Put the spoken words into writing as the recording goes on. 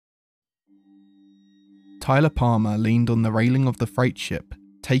Tyler Palmer leaned on the railing of the freight ship,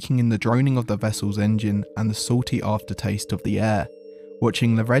 taking in the droning of the vessel's engine and the salty aftertaste of the air.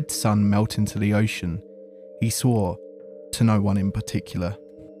 Watching the red sun melt into the ocean, he swore, to no one in particular.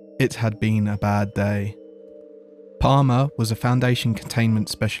 It had been a bad day. Palmer was a Foundation containment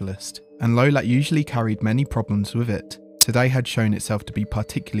specialist, and though that usually carried many problems with it, today had shown itself to be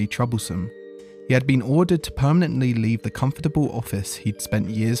particularly troublesome. He had been ordered to permanently leave the comfortable office he'd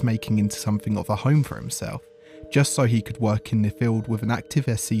spent years making into something of a home for himself, just so he could work in the field with an active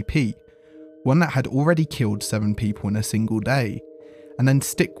SCP, one that had already killed 7 people in a single day, and then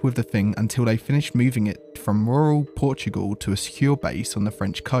stick with the thing until they finished moving it from rural Portugal to a secure base on the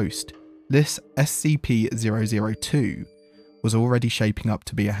French coast. This SCP-002 was already shaping up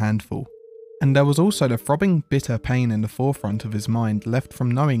to be a handful. And there was also the throbbing, bitter pain in the forefront of his mind left from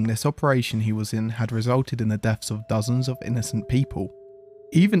knowing this operation he was in had resulted in the deaths of dozens of innocent people.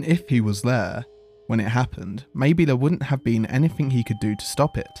 Even if he was there when it happened, maybe there wouldn't have been anything he could do to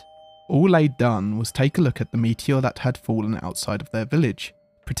stop it. All they'd done was take a look at the meteor that had fallen outside of their village,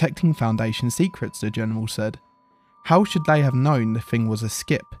 protecting Foundation secrets, the General said. How should they have known the thing was a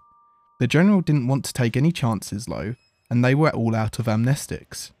skip? The General didn't want to take any chances though, and they were all out of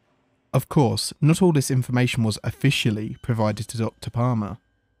amnestics. Of course, not all this information was officially provided to Dr. Palmer,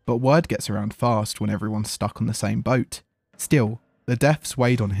 but word gets around fast when everyone's stuck on the same boat. Still, the deaths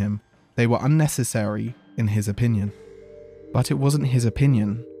weighed on him. They were unnecessary, in his opinion. But it wasn't his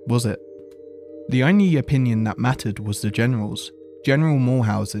opinion, was it? The only opinion that mattered was the General's. General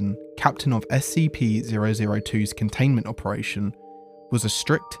Mulhausen, captain of SCP-002's containment operation, was a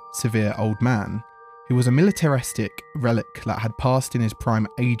strict, severe old man. He was a militaristic relic that had passed in his prime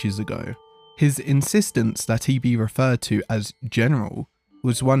ages ago. His insistence that he be referred to as General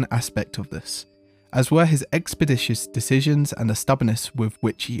was one aspect of this, as were his expeditious decisions and the stubbornness with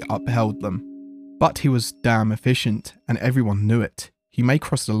which he upheld them. But he was damn efficient, and everyone knew it. He may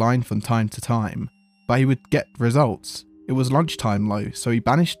cross the line from time to time, but he would get results. It was lunchtime though, so he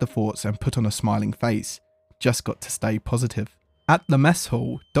banished the thoughts and put on a smiling face. Just got to stay positive. At the mess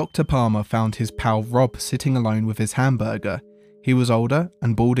hall, Dr. Palmer found his pal Rob sitting alone with his hamburger. He was older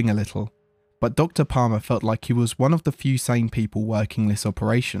and balding a little, but Dr. Palmer felt like he was one of the few sane people working this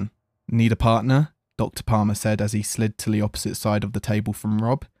operation. Need a partner? Dr. Palmer said as he slid to the opposite side of the table from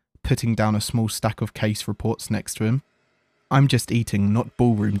Rob, putting down a small stack of case reports next to him. I'm just eating, not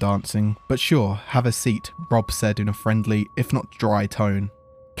ballroom dancing, but sure, have a seat, Rob said in a friendly, if not dry tone.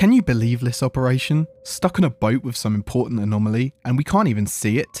 Can you believe this operation? Stuck on a boat with some important anomaly, and we can't even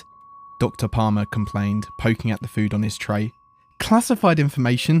see it? Dr. Palmer complained, poking at the food on his tray. Classified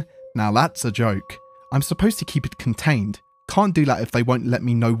information? Now that's a joke. I'm supposed to keep it contained. Can't do that if they won't let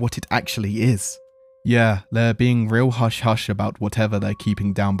me know what it actually is. Yeah, they're being real hush-hush about whatever they're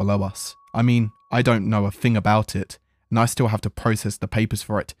keeping down below us. I mean, I don't know a thing about it, and I still have to process the papers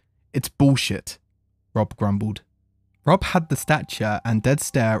for it. It's bullshit, Rob grumbled. Rob had the stature and dead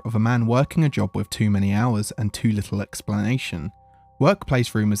stare of a man working a job with too many hours and too little explanation.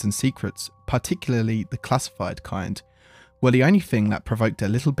 Workplace rumours and secrets, particularly the classified kind, were the only thing that provoked a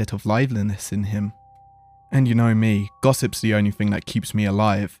little bit of liveliness in him. And you know me, gossip's the only thing that keeps me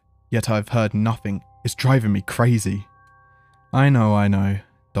alive, yet I've heard nothing. It's driving me crazy. I know,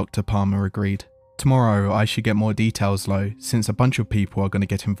 Dr. Palmer agreed. Tomorrow I should get more details though, since a bunch of people are going to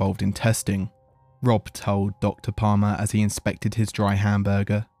get involved in testing, Rob told Dr. Palmer as he inspected his dry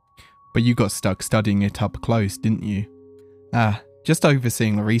hamburger. But you got stuck studying it up close, didn't you? Just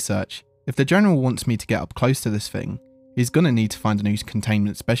overseeing the research. If the General wants me to get up close to this thing, he's gonna need to find a new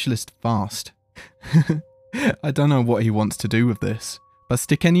containment specialist fast. I don't know what he wants to do with this, but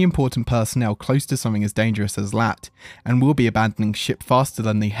stick any important personnel close to something as dangerous as that, and we'll be abandoning ship faster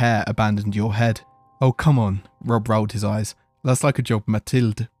than the hare abandoned your head. Oh come on, Rob rolled his eyes. That's like a job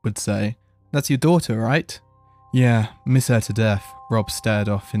Mathilde would say. That's your daughter, right? Yeah, miss her to death. Rob stared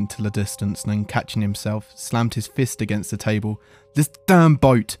off into the distance and then catching himself, slammed his fist against the table. This damn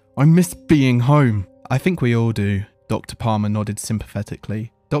boat! I miss being home! I think we all do, Dr. Palmer nodded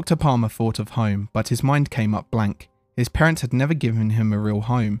sympathetically. Dr. Palmer thought of home, but his mind came up blank. His parents had never given him a real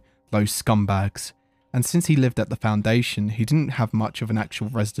home, those scumbags. And since he lived at the Foundation, he didn't have much of an actual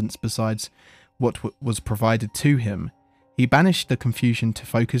residence besides what was provided to him. He banished the confusion to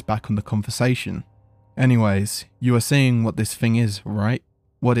focus back on the conversation. Anyways, you are seeing what this thing is, right?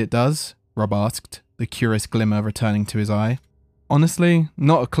 What it does? Rob asked, the curious glimmer returning to his eye. Honestly,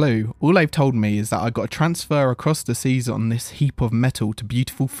 not a clue. All they've told me is that I got to transfer across the seas on this heap of metal to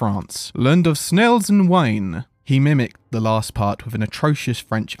beautiful France. Land of snails and wine. He mimicked the last part with an atrocious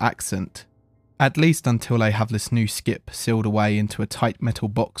French accent. At least until they have this new skip sealed away into a tight metal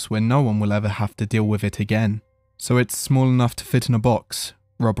box where no one will ever have to deal with it again. So it's small enough to fit in a box?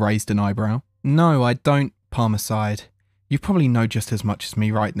 Rob raised an eyebrow. No, I don't, Palmer sighed. You probably know just as much as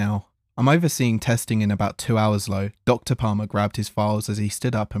me right now. I'm overseeing testing in about 2 hours, though. Dr. Palmer grabbed his files as he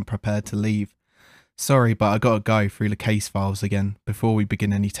stood up and prepared to leave. Sorry, but I gotta go through the case files again before we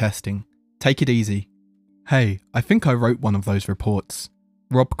begin any testing. Take it easy. Hey, I think I wrote one of those reports.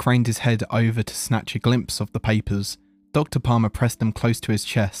 Rob craned his head over to snatch a glimpse of the papers. Dr. Palmer pressed them close to his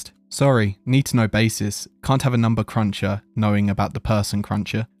chest. Sorry, need to know basis. Can't have a number cruncher knowing about the person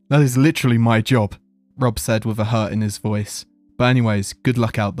cruncher. That is literally my job, Rob said with a hurt in his voice. But anyways, good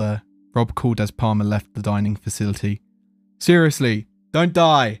luck out there, Rob called as Palmer left the dining facility. Seriously, don't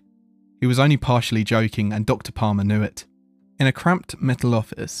die. He was only partially joking and Dr. Palmer knew it. In a cramped metal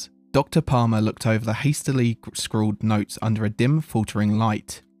office, Dr. Palmer looked over the hastily scrawled notes under a dim, faltering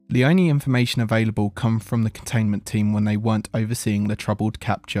light. The only information available come from the containment team when they weren't overseeing the troubled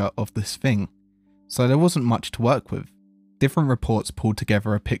capture of this thing, so there wasn't much to work with. Different reports pulled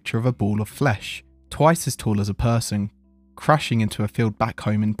together a picture of a ball of flesh, twice as tall as a person, crashing into a field back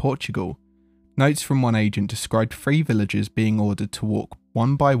home in Portugal. Notes from one agent described 3 villagers being ordered to walk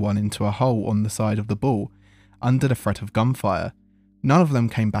one by one into a hole on the side of the ball, under the threat of gunfire. None of them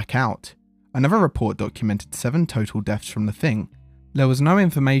came back out. Another report documented 7 total deaths from the thing. There was no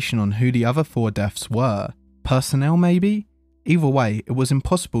information on who the other 4 deaths were. Personnel maybe? Either way, it was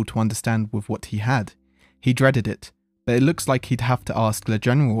impossible to understand with what he had. He dreaded it, but it looks like he'd have to ask the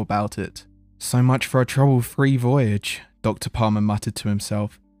general about it. So much for a trouble-free voyage, Dr. Palmer muttered to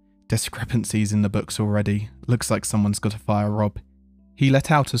himself. Discrepancies in the books already. Looks like someone's got to fire Rob. He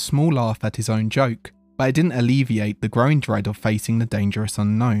let out a small laugh at his own joke, but it didn't alleviate the growing dread of facing the dangerous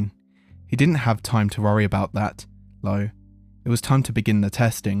unknown. He didn't have time to worry about that, though. It was time to begin the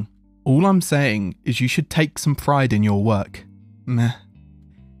testing. All I'm saying is you should take some pride in your work. Meh.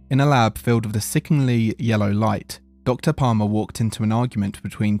 In a lab filled with a sickeningly yellow light, Dr. Palmer walked into an argument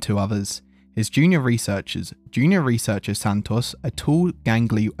between 2 others. His junior researcher Santos, a tall,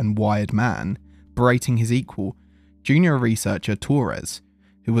 gangly and wired man, berating his equal, junior researcher Torres,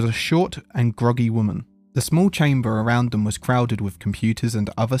 who was a short and groggy woman. The small chamber around them was crowded with computers and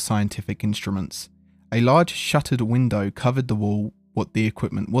other scientific instruments. A large shuttered window covered the wall what the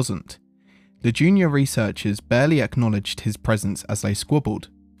equipment wasn't. The junior researchers barely acknowledged his presence as they squabbled.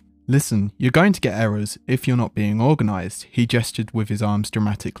 Listen, you're going to get errors if you're not being organised, he gestured with his arms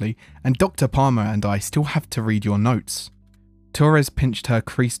dramatically, and Dr. Palmer and I still have to read your notes. Torres pinched her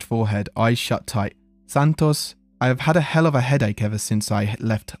creased forehead, eyes shut tight. Santos, I have had a hell of a headache ever since I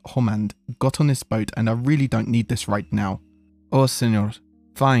left Homand, got on this boat, and I really don't need this right now. Oh, senor.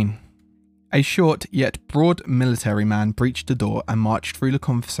 Fine. A short, yet broad military man breached the door and marched through the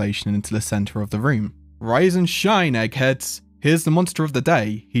conversation into the centre of the room. Rise and shine, eggheads! Here's the monster of the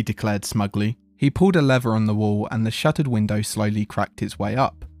day, he declared smugly. He pulled a lever on the wall and the shuttered window slowly cracked its way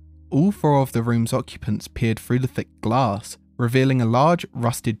up. All 4 of the room's occupants peered through the thick glass, revealing a large,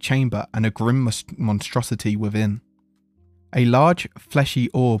 rusted chamber and a grim monstrosity within. A large, fleshy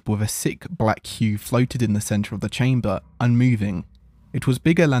orb with a sick black hue floated in the centre of the chamber, unmoving. It was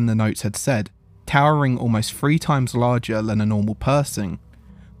bigger than the notes had said, towering almost 3 times larger than a normal person,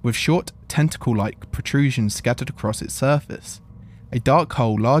 with short, tentacle-like protrusions scattered across its surface. A dark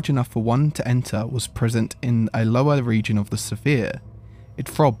hole large enough for one to enter was present in a lower region of the sphere. It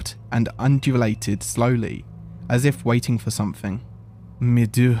throbbed and undulated slowly, as if waiting for something. "Mes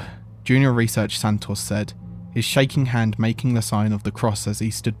Dieu," Junior Research Santos said, his shaking hand making the sign of the cross as he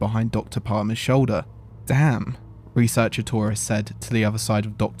stood behind Dr. Palmer's shoulder. "Damn," Researcher Torres said to the other side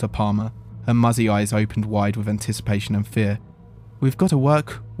of Dr. Palmer, her muzzy eyes opened wide with anticipation and fear. "We've got to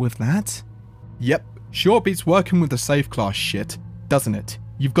work with that?" "Yep, sure beats working with the safe class shit, doesn't it?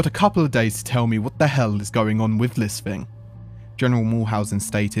 You've got a couple of days to tell me what the hell is going on with this thing," General Mulhausen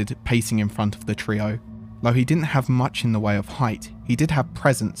stated, pacing in front of the trio. Though he didn't have much in the way of height, he did have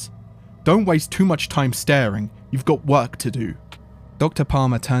presence. "Don't waste too much time staring, you've got work to do." Dr.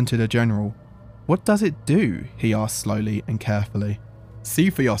 Palmer turned to the general. "What does it do?" he asked slowly and carefully. "See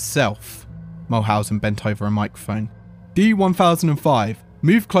for yourself." Mulhausen bent over a microphone. "D-1005,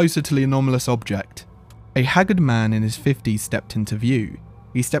 move closer to the anomalous object." A haggard man in his 50s stepped into view.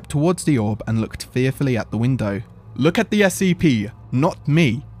 He stepped towards the orb and looked fearfully at the window. "Look at the SCP, not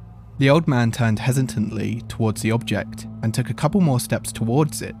me." The old man turned hesitantly towards the object and took a couple more steps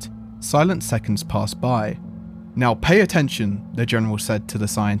towards it. Silent seconds passed by. "Now pay attention," the general said to the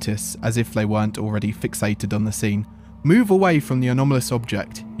scientists as if they weren't already fixated on the scene. "Move away from the anomalous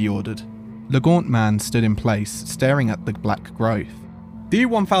object," he ordered. The gaunt man stood in place, staring at the black growth.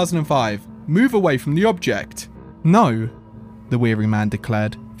 "D-1005, Move away from the object. No, the weary man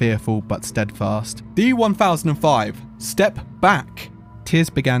declared, fearful but steadfast. D1005, step back. Tears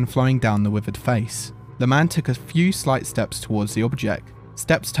began flowing down the withered face. The man took a few slight steps towards the object.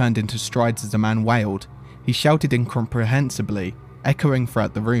 Steps turned into strides as the man wailed. He shouted incomprehensibly, echoing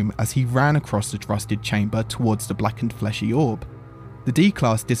throughout the room as he ran across the rusted chamber towards the blackened fleshy orb. The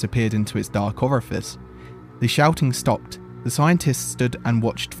D-class disappeared into its dark orifice. The shouting stopped. The scientists stood and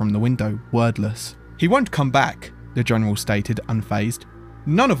watched from the window, wordless. He won't come back, the general stated, unfazed.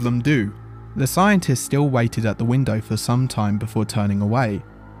 None of them do. The scientists still waited at the window for some time before turning away.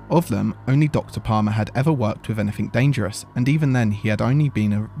 Of them, only Dr. Palmer had ever worked with anything dangerous, and even then he had only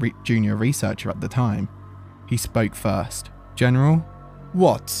been a junior researcher at the time. He spoke first. General?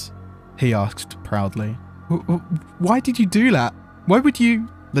 What? He asked proudly. Why did you do that? Why would you?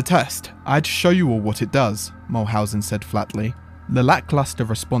 The test. I had to show you all what it does, Mulhausen said flatly. The lackluster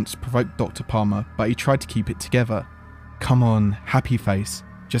response provoked Dr. Palmer, but he tried to keep it together. Come on, happy face.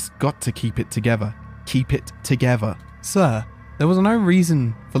 Just got to keep it together. Keep it together. Sir, there was no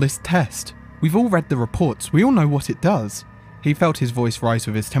reason for this test. We've all read the reports. We all know what it does. He felt his voice rise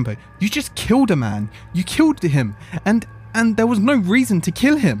with his tempo. You just killed a man. You killed him. And there was no reason to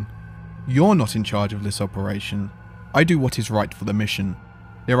kill him. You're not in charge of this operation. I do what is right for the mission.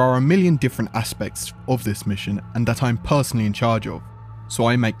 There are a million different aspects of this mission and that I'm personally in charge of. So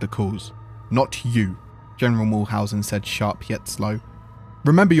I make the calls. Not you, General Mulhausen said, sharp yet slow.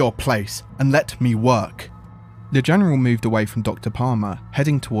 Remember your place and let me work. The general moved away from Dr. Palmer,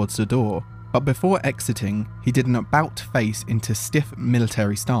 heading towards the door, but before exiting, he did an about-face into stiff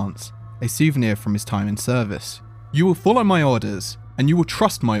military stance, a souvenir from his time in service. You will follow my orders, and you will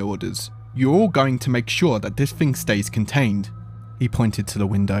trust my orders. You're all going to make sure that this thing stays contained. He pointed to the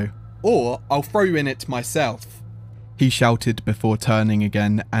window. Or I'll throw you in it myself. He shouted before turning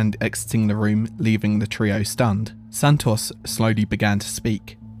again and exiting the room, leaving the trio stunned. Santos slowly began to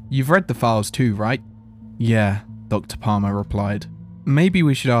speak. You've read the files too, right? Yeah, Dr. Palmer replied. Maybe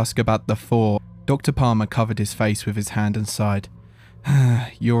we should ask about the 4. Dr. Palmer covered his face with his hand and sighed.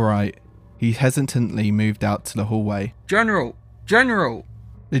 You're right. He hesitantly moved out to the hallway. General! General!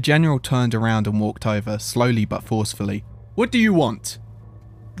 The general turned around and walked over, slowly but forcefully. What do you want?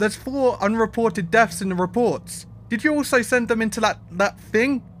 There's 4 unreported deaths in the reports. Did you also send them into that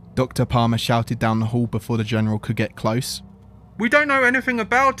thing? Dr. Palmer shouted down the hall before the general could get close. We don't know anything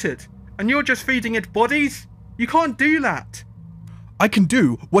about it, and you're just feeding it bodies? You can't do that. I can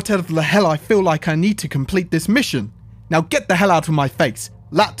do whatever the hell I feel like I need to complete this mission. Now get the hell out of my face.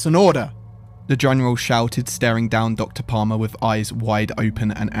 That's an order. The general shouted, staring down Dr. Palmer with eyes wide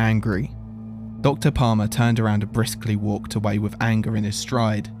open and angry. Dr. Palmer turned around and briskly walked away with anger in his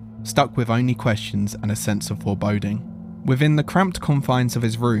stride, stuck with only questions and a sense of foreboding. Within the cramped confines of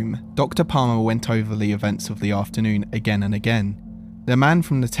his room, Dr. Palmer went over the events of the afternoon again and again. The man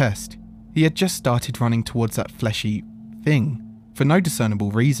from the test, he had just started running towards that fleshy thing, for no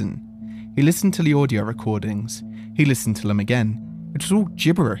discernible reason. He listened to the audio recordings. He listened to them again. It was all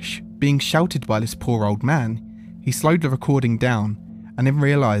gibberish, being shouted by this poor old man. He slowed the recording down, and then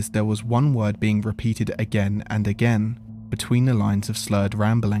realised there was one word being repeated again and again, between the lines of slurred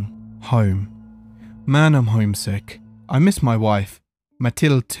rambling. Home. Man, I'm homesick. I miss my wife.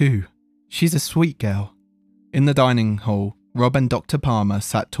 Mathilde too. She's a sweet girl. In the dining hall, Rob and Dr. Palmer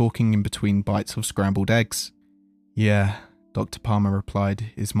sat talking in between bites of scrambled eggs. Yeah, Dr. Palmer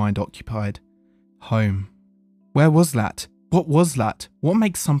replied, his mind occupied. Home. Where was that? What was that? What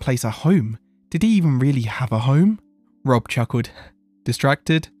makes some place a home? Did he even really have a home? Rob chuckled.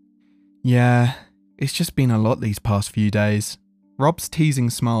 Distracted? Yeah, it's just been a lot these past few days. Rob's teasing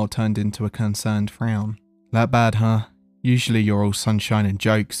smile turned into a concerned frown. That bad, huh? Usually you're all sunshine and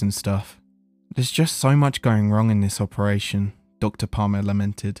jokes and stuff. There's just so much going wrong in this operation, Dr. Palmer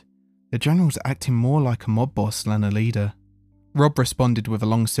lamented. The general's acting more like a mob boss than a leader. Rob responded with a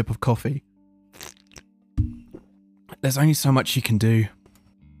long sip of coffee. There's only so much you can do.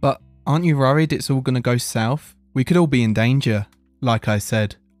 But aren't you worried it's all gonna go south? We could all be in danger. Like I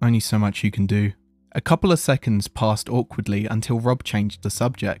said, only so much you can do. A couple of seconds passed awkwardly until Rob changed the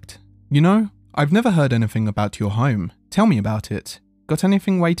subject. You know, I've never heard anything about your home. Tell me about it. Got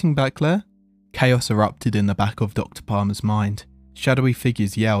anything waiting back there? Chaos erupted in the back of Dr. Palmer's mind. Shadowy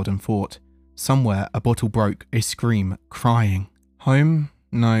figures yelled and fought. Somewhere a bottle broke, a scream, crying. Home?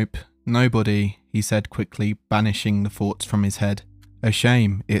 Nope. Nobody, he said quickly, banishing the thoughts from his head. A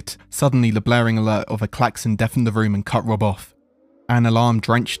shame, it. Suddenly the blaring alert of a klaxon deafened the room and cut Rob off. An alarm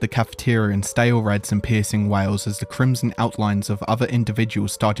drenched the cafeteria in stale reds and piercing wails as the crimson outlines of other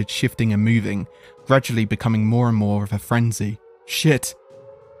individuals started shifting and moving, gradually becoming more and more of a frenzy. Shit!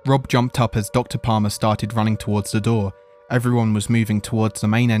 Rob jumped up as Dr. Palmer started running towards the door. Everyone was moving towards the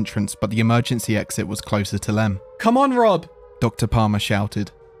main entrance, but the emergency exit was closer to them. "Come on, Rob!" Dr. Palmer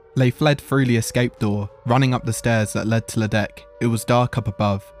shouted. They fled through the escape door, running up the stairs that led to the deck. It was dark up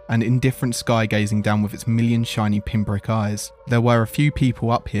above, an indifferent sky gazing down with its million shiny pinbrick eyes. There were a few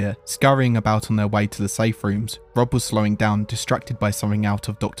people up here, scurrying about on their way to the safe rooms. Rob was slowing down, distracted by something out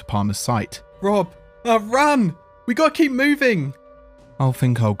of Dr. Palmer's sight. "Rob, run! We gotta keep moving!" "I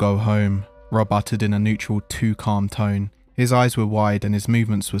think I'll go home," Rob uttered in a neutral, too calm tone. His eyes were wide and his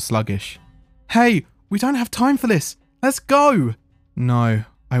movements were sluggish. "Hey, we don't have time for this! Let's go!" "No,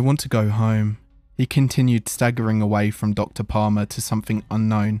 I want to go home." He continued, staggering away from Dr. Palmer to something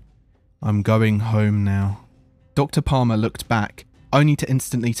unknown. "I'm going home now." Dr. Palmer looked back, only to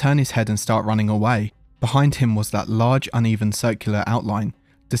instantly turn his head and start running away. Behind him was that large, uneven circular outline.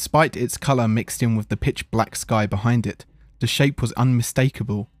 Despite its colour mixed in with the pitch black sky behind it, the shape was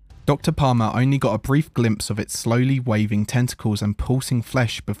unmistakable. Dr. Palmer only got a brief glimpse of its slowly waving tentacles and pulsing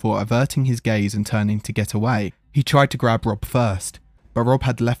flesh before averting his gaze and turning to get away. He tried to grab Rob first, but Rob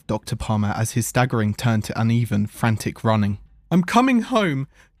had left Dr. Palmer as his staggering turned to uneven, frantic running. "I'm coming home!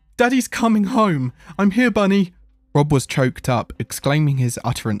 Daddy's coming home! I'm here, Bunny!" Rob was choked up, exclaiming his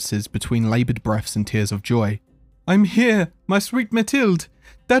utterances between laboured breaths and tears of joy. "I'm here, my sweet Mathilde!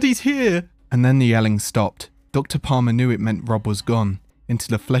 Daddy's here!" And then the yelling stopped. Dr. Palmer knew it meant Rob was gone, into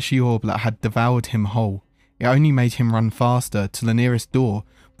the fleshy orb that had devoured him whole. It only made him run faster to the nearest door.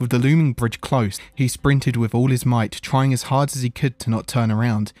 With the looming bridge close, he sprinted with all his might, trying as hard as he could to not turn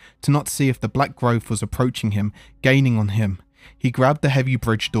around, to not see if the black growth was approaching him, gaining on him. He grabbed the heavy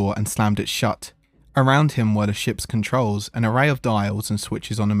bridge door and slammed it shut. Around him were the ship's controls, an array of dials and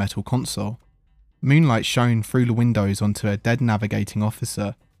switches on a metal console. Moonlight shone through the windows onto a dead navigating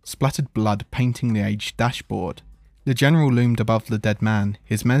officer, splattered blood painting the aged dashboard. The general loomed above the dead man,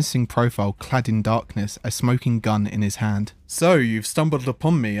 his menacing profile clad in darkness, a smoking gun in his hand. "So, you've stumbled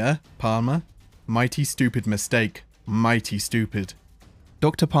upon me, Palmer? Mighty stupid mistake. Mighty stupid."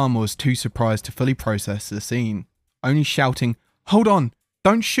 Dr. Palmer was too surprised to fully process the scene, only shouting, "Hold on!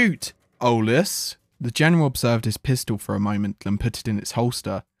 Don't shoot!" "Olis?" The general observed his pistol for a moment, then put it in its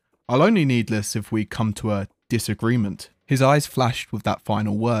holster. "I'll only need this if we come to a disagreement." His eyes flashed with that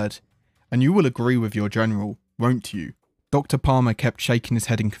final word. "And you will agree with your general, won't you?" Dr. Palmer kept shaking his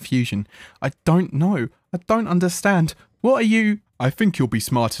head in confusion. "I don't know. I don't understand. What are you—" "I think you'll be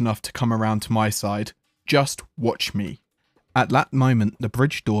smart enough to come around to my side. Just watch me." At that moment, the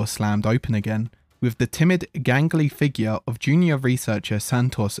bridge door slammed open again, with the timid, gangly figure of junior researcher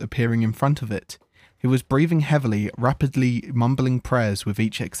Santos appearing in front of it. He was breathing heavily, rapidly mumbling prayers with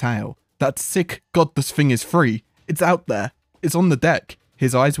each exhale. "That sick, godless thing is free. It's out there. It's on the deck."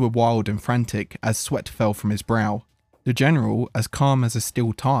 His eyes were wild and frantic as sweat fell from his brow. The general, as calm as a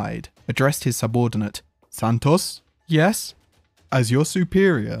still tide, addressed his subordinate. "Santos?" "Yes?" "As your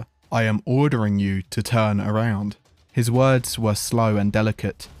superior, I am ordering you to turn around." His words were slow and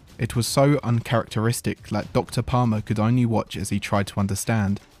delicate. It was so uncharacteristic that Dr. Palmer could only watch as he tried to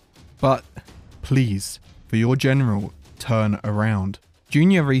understand. "But, please, for your general, turn around."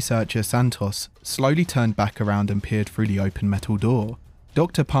 Junior researcher Santos slowly turned back around and peered through the open metal door.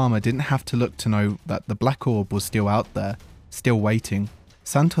 Dr. Palmer didn't have to look to know that the black orb was still out there, still waiting.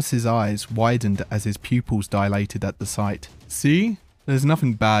 Santos's eyes widened as his pupils dilated at the sight. "See? There's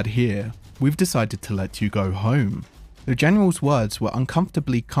nothing bad here. We've decided to let you go home." The general's words were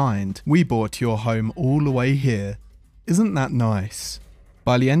uncomfortably kind. "We brought your home all the way here. Isn't that nice?"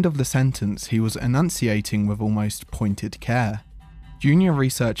 By the end of the sentence, he was enunciating with almost pointed care. Junior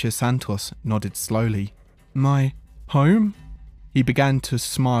researcher Santos nodded slowly. "My home?" He began to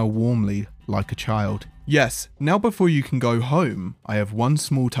smile warmly, like a child. "Yes, now before you can go home, I have one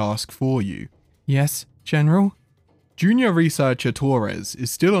small task for you." "Yes, General?" "Junior researcher Torres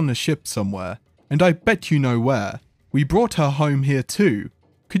is still on the ship somewhere, and I bet you know where. We brought her home here too.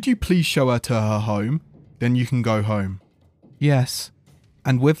 Could you please show her to her home? Then you can go home." "Yes."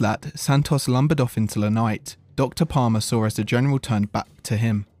 And with that, Santos lumbered off into the night. Dr. Palmer saw as the general turned back to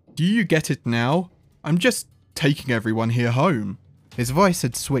him. "Do you get it now? I'm just taking everyone here home." His voice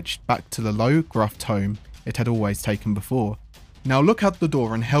had switched back to the low, gruff tone it had always taken before. "Now look out the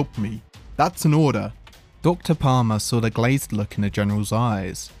door and help me. That's an order." Dr. Palmer saw the glazed look in the general's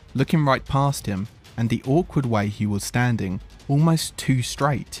eyes, looking right past him, and the awkward way he was standing, almost too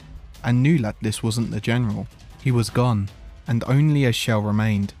straight, and knew that this wasn't the general. He was gone, and only a shell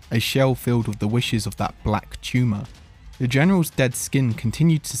remained, a shell filled with the wishes of that black tumour. The general's dead skin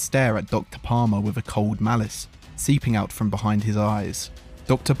continued to stare at Dr. Palmer with a cold malice, seeping out from behind his eyes.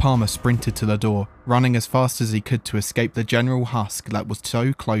 Dr. Palmer sprinted to the door, running as fast as he could to escape the general husk that was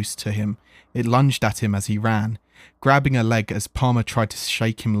so close to him. It lunged at him as he ran, grabbing a leg as Palmer tried to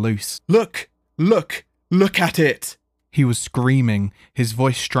shake him loose. Look! Look! Look at it! He was screaming, his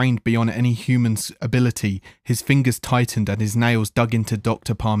voice strained beyond any human's ability. His fingers tightened and his nails dug into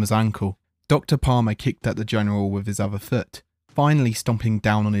Dr. Palmer's ankle. Dr. Palmer kicked at the general with his other foot, finally stomping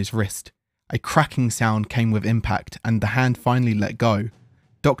down on his wrist. A cracking sound came with impact and the hand finally let go.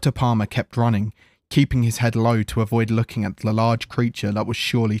 Dr. Palmer kept running, keeping his head low to avoid looking at the large creature that was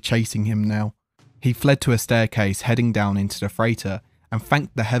surely chasing him now. He fled to a staircase heading down into the freighter and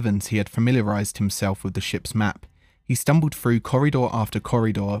thanked the heavens he had familiarized himself with the ship's map. He stumbled through corridor after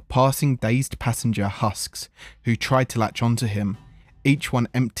corridor, passing dazed passenger husks who tried to latch onto him, each one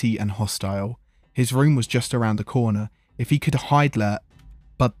empty and hostile. His room was just around the corner, if he could hide there,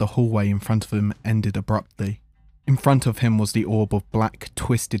 but the hallway in front of him ended abruptly. In front of him was the orb of black,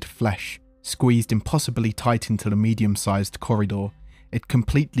 twisted flesh, squeezed impossibly tight into the medium-sized corridor. It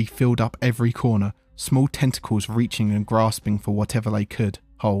completely filled up every corner, small tentacles reaching and grasping for whatever they could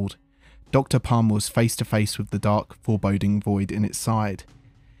hold. Dr. Palmer was face to face with the dark, foreboding void in its side.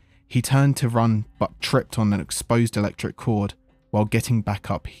 He turned to run but tripped on an exposed electric cord. While getting back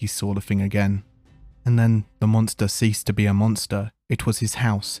up, he saw the thing again. And then the monster ceased to be a monster. It was his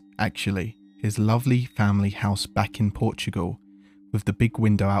house, actually. His lovely family house back in Portugal, with the big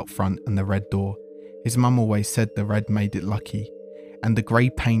window out front and the red door. His mum always said the red made it lucky. And the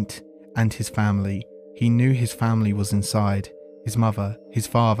grey paint and his family. He knew his family was inside. His mother, his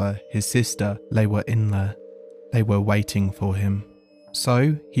father, his sister, they were in there. They were waiting for him.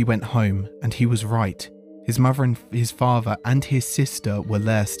 So he went home, and he was right. His mother and his father and his sister were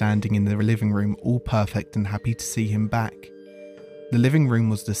there standing in the living room, all perfect and happy to see him back. The living room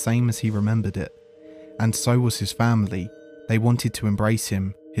was the same as he remembered it, and so was his family. They wanted to embrace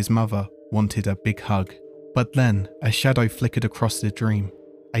him. His mother wanted a big hug. But then a shadow flickered across the dream.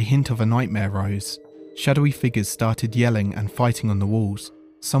 A hint of a nightmare rose. Shadowy figures started yelling and fighting on the walls.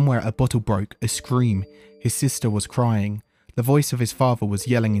 Somewhere a bottle broke, a scream. His sister was crying. The voice of his father was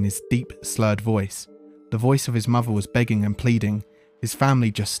yelling in his deep, slurred voice. The voice of his mother was begging and pleading. His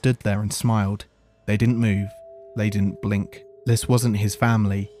family just stood there and smiled. They didn't move. They didn't blink. This wasn't his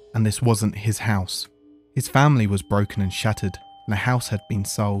family, and this wasn't his house. His family was broken and shattered, and the house had been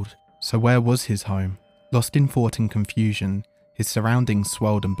sold. So where was his home? Lost in thought and confusion, his surroundings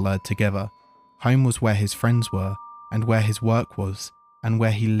swirled and blurred together. Home was where his friends were, and where his work was, and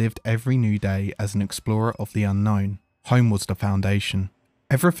where he lived every new day as an explorer of the unknown. Home was the foundation.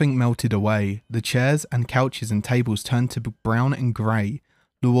 Everything melted away. The chairs and couches and tables turned to brown and grey.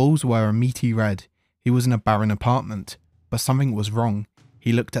 The walls were a meaty red. He was in a barren apartment, but something was wrong.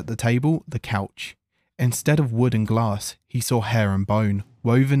 He looked at the table, the couch. Instead of wood and glass, he saw hair and bone,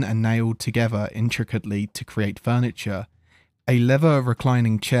 woven and nailed together intricately to create furniture. A leather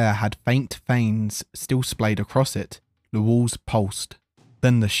reclining chair had faint veins still splayed across it. The walls pulsed.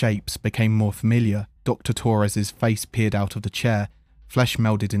 Then the shapes became more familiar. Dr. Torres's face peered out of the chair. Flesh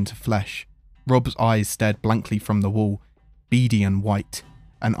melded into flesh. Rob's eyes stared blankly from the wall, beady and white.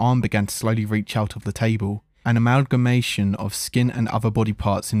 An arm began to slowly reach out of the table. An amalgamation of skin and other body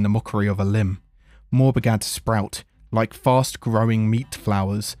parts in the mockery of a limb. More began to sprout, like fast-growing meat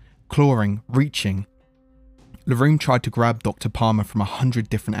flowers, clawing, reaching. The room tried to grab Dr. Palmer from 100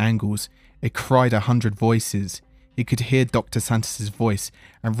 different angles. It cried 100 voices. He could hear Dr. Santos's voice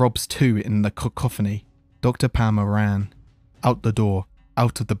and Rob's too in the cacophony. Dr. Palmer ran. Out the door,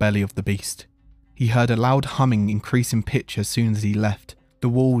 out of the belly of the beast. He heard a loud humming increase in pitch as soon as he left, the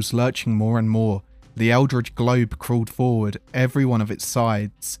walls lurching more and more. The eldritch globe crawled forward, every one of its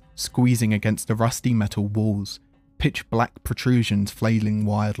sides squeezing against the rusty metal walls, pitch black protrusions flailing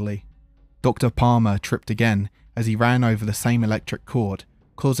wildly. Dr. Palmer tripped again as he ran over the same electric cord,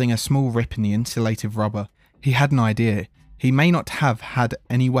 causing a small rip in the insulated rubber. He had an idea. He may not have had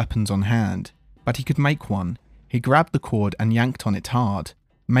any weapons on hand, but he could make one. He grabbed the cord and yanked on it hard.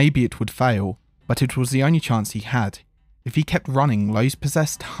 Maybe it would fail, but it was the only chance he had. If he kept running, those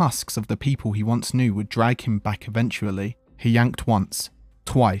possessed husks of the people he once knew would drag him back eventually. He yanked once,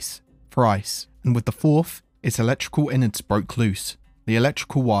 twice, thrice, and with the fourth, its electrical innards broke loose. The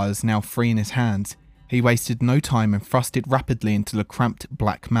electrical wires now free in his hands, he wasted no time and thrust it rapidly into the cramped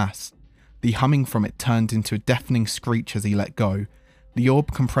black mass. The humming from it turned into a deafening screech as he let go. The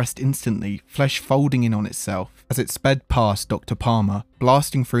orb compressed instantly, flesh folding in on itself, as it sped past Dr. Palmer,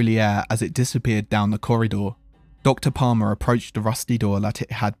 blasting through the air as it disappeared down the corridor. Dr. Palmer approached the rusty door that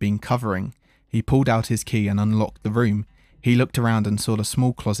it had been covering. He pulled out his key and unlocked the room. He looked around and saw the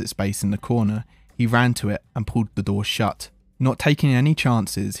small closet space in the corner. He ran to it and pulled the door shut. Not taking any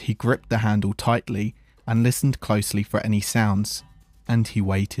chances, he gripped the handle tightly and listened closely for any sounds, and he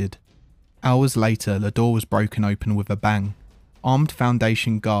waited. Hours later, the door was broken open with a bang. Armed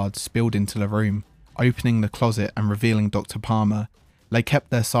Foundation guards spilled into the room, opening the closet and revealing Dr. Palmer. They kept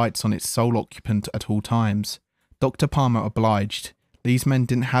their sights on its sole occupant at all times. Dr. Palmer obliged. These men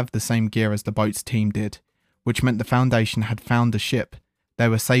didn't have the same gear as the boat's team did, which meant the Foundation had found the ship. They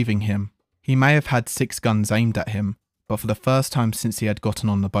were saving him. He may have had 6 guns aimed at him, but for the first time since he had gotten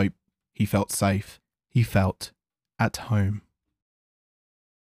on the boat, he felt safe. He felt at home.